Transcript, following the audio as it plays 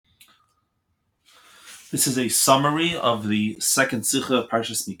This is a summary of the second Sikha of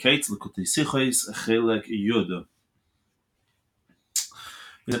Parshas Miketz, Likutei Sichos, Chelek Yud.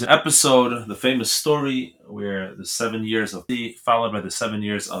 It's an episode, the famous story, where the 7 years of peace followed by the 7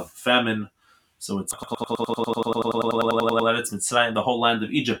 years of famine. So it's Mitzrayim, the whole land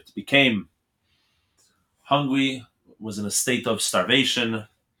of Egypt became hungry, was in a state of starvation,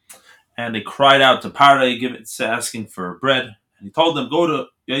 and they cried out to Parei, asking for bread. And he told them, "Go to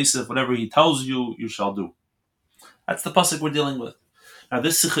Yosef, whatever he tells you, you shall do." That's the pasuk we're dealing with. Now,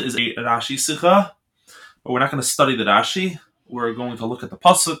 this sikha is a Rashi sikha, but we're not going to study the Rashi. We're going to look at the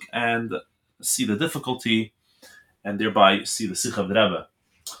pasuk and see the difficulty, and thereby see the sikha of the Rebbe.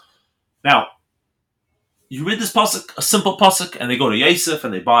 Now, you read this pasuk, a simple pasuk, and they go to Yosef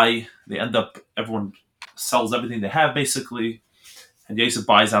and they end up, everyone sells everything they have basically, and Yosef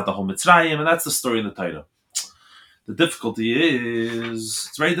buys out the whole Mitzrayim, and that's the story in the Torah. The difficulty is,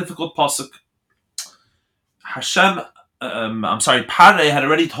 it's a very difficult pasuk. Parei had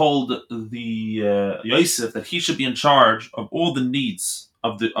already told the Yosef that he should be in charge of all the needs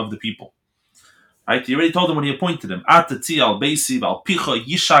of the people. Right? He already told him when he appointed him,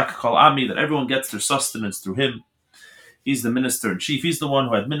 that everyone gets their sustenance through him. He's the minister in chief. He's the one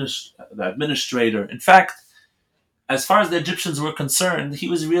who the administrator. In fact, as far as the Egyptians were concerned, he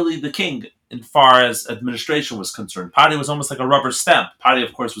was really the king as far as administration was concerned. Parei was almost like a rubber stamp. Parei,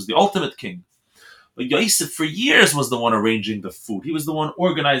 of course, was the ultimate king. But Yosef, for years, was the one arranging the food. He was the one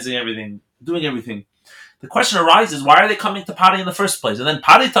organizing everything, doing everything. The question arises, why are they coming to Parei in the first place? And then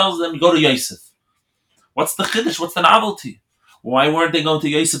Parei tells them, go to Yosef. What's the chiddush? What's the novelty? Why weren't they going to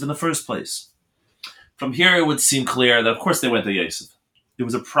Yosef in the first place? From here, it would seem clear that, of course, they went to Yosef. There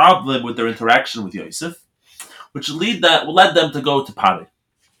was a problem with their interaction with Yosef, which led them to go to Parei.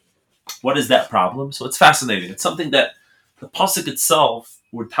 What is that problem? So it's fascinating. It's something that the pasuk itself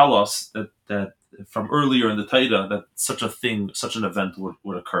would tell us that from earlier in the Torah that such an event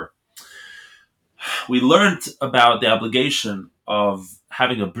would occur. We learned about the obligation of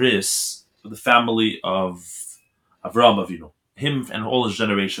having a bris for the family of Avraham Avinu, him and all his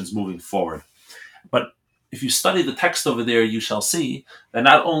generations moving forward. But if you study the text over there, you shall see that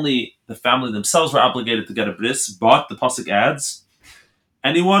not only the family themselves were obligated to get a bris, but the pasuk adds,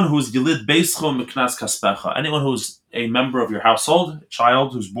 anyone who's Yilid Beischo Miknas Kaspecha, anyone who's a member of your household, a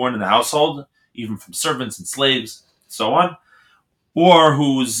child who's born in the household, even from servants and slaves, so on, or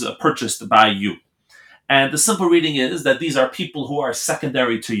who's purchased by you. And the simple reading is that these are people who are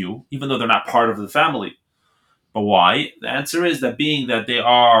secondary to you, even though they're not part of the family. But why? The answer is that being that they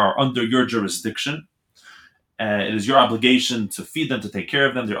are under your jurisdiction, it is your obligation to feed them, to take care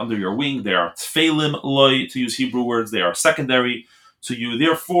of them, they're under your wing, they are tfeilim loy, to use Hebrew words, they are secondary to you.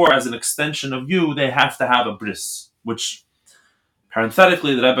 Therefore, as an extension of you, they have to have a bris, which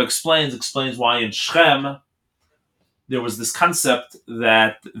parenthetically, the Rebbe explains why in Shechem there was this concept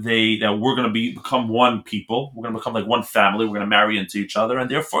that we're going to become one people, we're going to become like one family, we're going to marry into each other,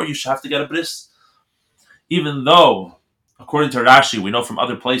 and therefore you should have to get a bris. Even though, according to Rashi, we know from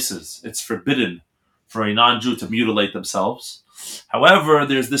other places, it's forbidden for a non-Jew to mutilate themselves. However,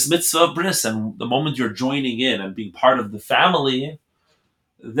 there's this mitzvah of bris, and the moment you're joining in and being part of the family,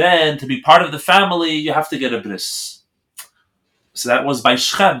 then to be part of the family, you have to get a bris. So that was by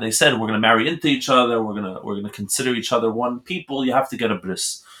Shechem. They said, we're going to marry into each other, we're going to consider each other one people, you have to get a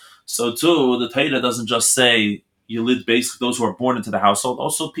bris. So too, the Torah doesn't just say Yilid Beis, those who are born into the household,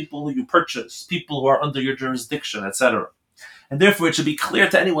 also people who you purchase, people who are under your jurisdiction, etc. And therefore, it should be clear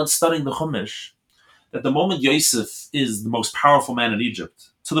to anyone studying the Chumash that the moment Yosef is the most powerful man in Egypt,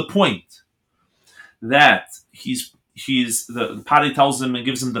 to the point that the Parei tells him and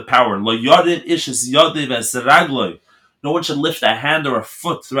gives him the power. Lo yodid ish es yodiv es ragloi. No one should lift a hand or a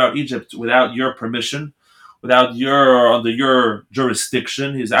foot throughout Egypt without your permission, under your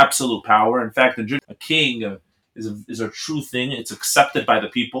jurisdiction, his absolute power. In fact, a king is a true thing. It's accepted by the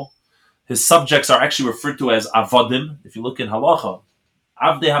people. His subjects are actually referred to as avodim. If you look in Halacha,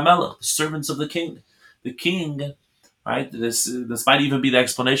 Avdei HaMelech, the servants of the king. The king, right? This might even be the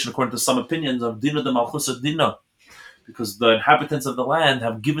explanation, according to some opinions, of Dina de Malchus Dina, because the inhabitants of the land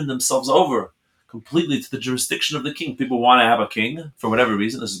have given themselves over completely to the jurisdiction of the king. People want to have a king for whatever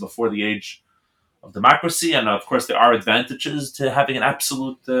reason. This is before the age of democracy, and of course there are advantages to having an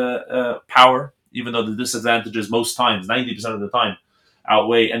absolute power, even though the disadvantages most times, 90% of the time,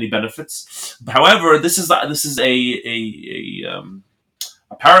 outweigh any benefits. However, this is a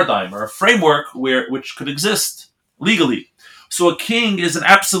paradigm or a framework which could exist legally. So a king is an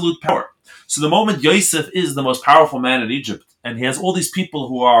absolute power. So the moment Yosef is the most powerful man in Egypt, and he has all these people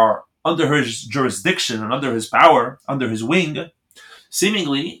who are under his jurisdiction and under his power, under his wing,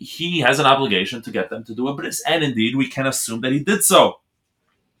 seemingly he has an obligation to get them to do a bris, and indeed we can assume that he did so,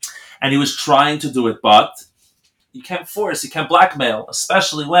 and he was trying to do it, but you can't force, you can't blackmail,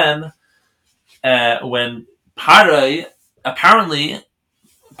 especially when Paray apparently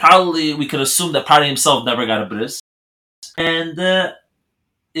we could assume that Paray himself never got a bris, and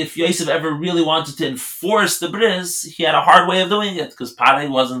if Yosef ever really wanted to enforce the bris, he had a hard way of doing it because Paray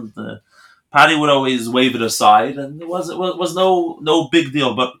wasn't. Paray would always wave it aside, and it was no big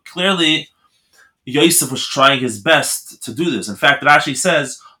deal. But clearly, Yosef was trying his best to do this. In fact, Rashi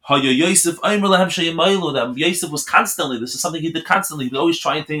says, Yosef that Yosef was constantly, this is something he did constantly, he was always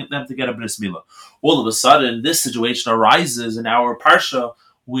trying them to get a bris milah. All of a sudden, this situation arises in our parsha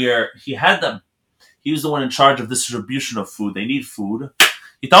where he had them. He was the one in charge of distribution of food. They need food.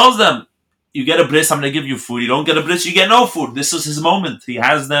 He tells them, you get a bris, I'm going to give you food. You don't get a bris, you get no food. This is his moment. He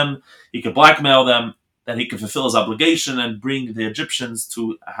has them. He could blackmail them. Then he could fulfill his obligation and bring the Egyptians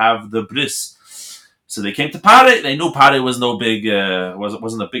to have the bris. So they came to Paray. They knew Paray was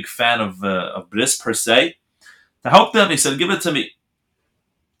wasn't a big fan of bris per se. To help them, he said, give it to me.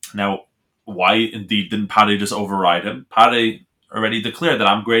 Now, why indeed didn't Paray just override him? Paray already declared that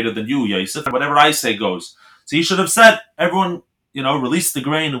I'm greater than you, Yosef. Whatever I say goes. So he should have said, everyone, release the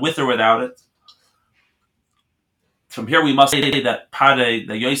grain with or without it. From here, we must say that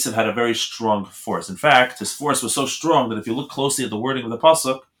Yosef had a very strong force. In fact, his force was so strong that if you look closely at the wording of the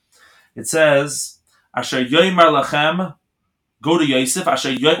pasuk, it says, "Asher yoymar lachem," go to Yosef.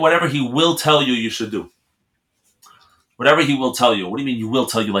 Whatever he will tell you, you should do. Whatever he will tell you. What do you mean? You will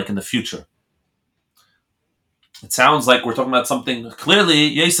tell you, like in the future? It sounds like we're talking about something. Clearly,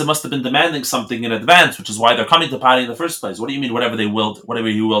 Yosef must have been demanding something in advance, which is why they're coming to Paray in the first place. What do you mean? Whatever he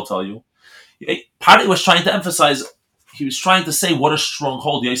will tell you. Paray was trying to emphasize. He was trying to say what a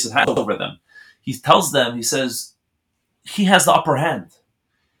stronghold Yosef had over them. He tells them, he says, he has the upper hand.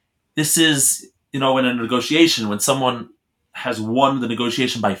 This is, in a negotiation, when someone has won the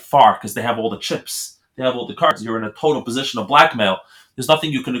negotiation by far because they have all the chips, they have all the cards, you're in a total position of blackmail. There's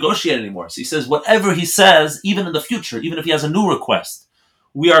nothing you can negotiate anymore. So he says, whatever he says, even in the future, even if he has a new request,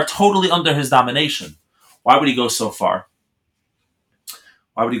 we are totally under his domination. Why would he go so far?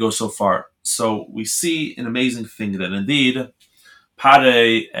 So we see an amazing thing that indeed,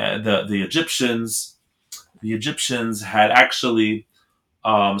 Paray, the Egyptians had actually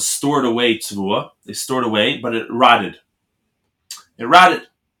stored away tevuah. They stored away, but it rotted.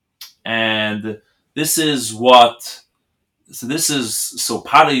 And this is what. So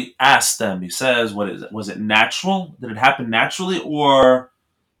Paray asked them. He says, "What is it? Was it natural? Did it happen naturally, or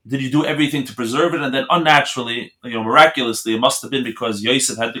did you do everything to preserve it, and then unnaturally, miraculously, it must have been because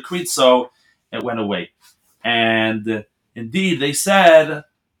Yosef had decreed so, it went away." And indeed, they said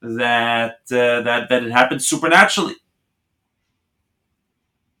that it happened supernaturally.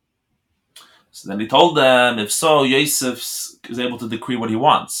 So then he told them, if so, Yosef is able to decree what he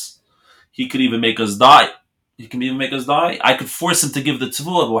wants. He could even make us die. I could force him to give the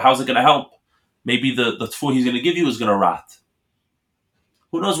tevuah, but how's it going to help? Maybe the tevuah he's going to give you is going to rot.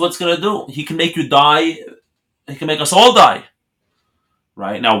 Who knows what's going to do? He can make you die. He can make us all die.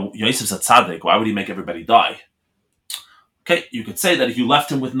 Right? Now, Yosef's a tzaddik. Why would he make everybody die? Okay, you could say that if you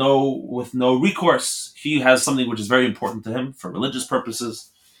left him with no recourse, he has something which is very important to him for religious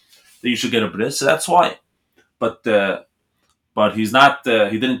purposes, that you should get a bris. So that's why. But he's not.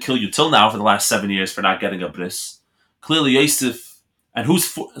 He didn't kill you till now for the last 7 years for not getting a bris. Clearly, Yosef. And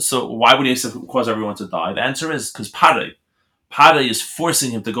so why would Yosef cause everyone to die? The answer is because Paray is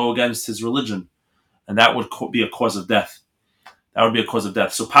forcing him to go against his religion, and that would be a cause of death.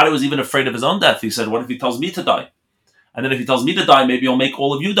 So Paray was even afraid of his own death. He said, "What if he tells me to die? And then if he tells me to die, maybe he'll make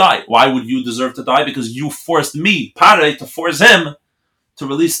all of you die. Why would you deserve to die? Because you forced me, Paray, to force him to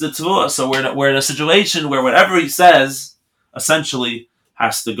release the tevuah." So we're in a situation where whatever he says essentially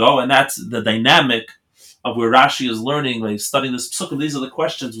has to go, and that's the dynamic of where Rashi is learning when he's studying this psukim. These are the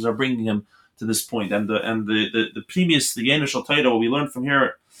questions which are bringing him to this point. And the previous, the Yenushal Torah, what we learned from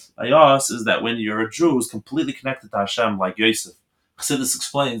here by us is that when you're a Jew who's completely connected to Hashem, like Yosef, Chassidus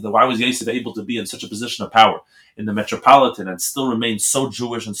explains that why was Yosef able to be in such a position of power in the metropolitan and still remain so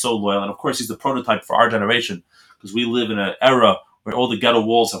Jewish and so loyal? And of course, he's the prototype for our generation because we live in an era where all the ghetto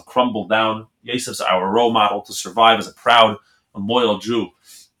walls have crumbled down. Yosef's our role model to survive as a proud and loyal Jew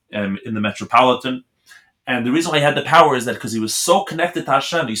in the metropolitan. And the reason why he had the power is that because he was so connected to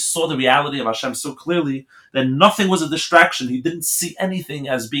Hashem, he saw the reality of Hashem so clearly that nothing was a distraction. He didn't see anything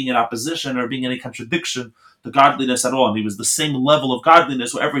as being in opposition or being any contradiction to godliness at all. And he was the same level of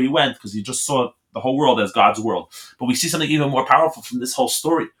godliness wherever he went because he just saw the whole world as God's world. But we see something even more powerful from this whole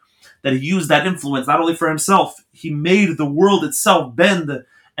story, that he used that influence not only for himself, he made the world itself bend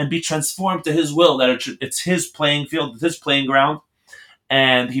and be transformed to his will, that it's his playing field, it's his playing ground,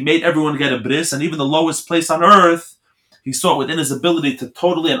 and he made everyone get a bris, and even the lowest place on earth, he saw it within his ability to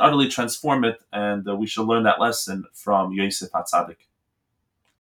totally and utterly transform it, and we should learn that lesson from Yosef HaTzadik.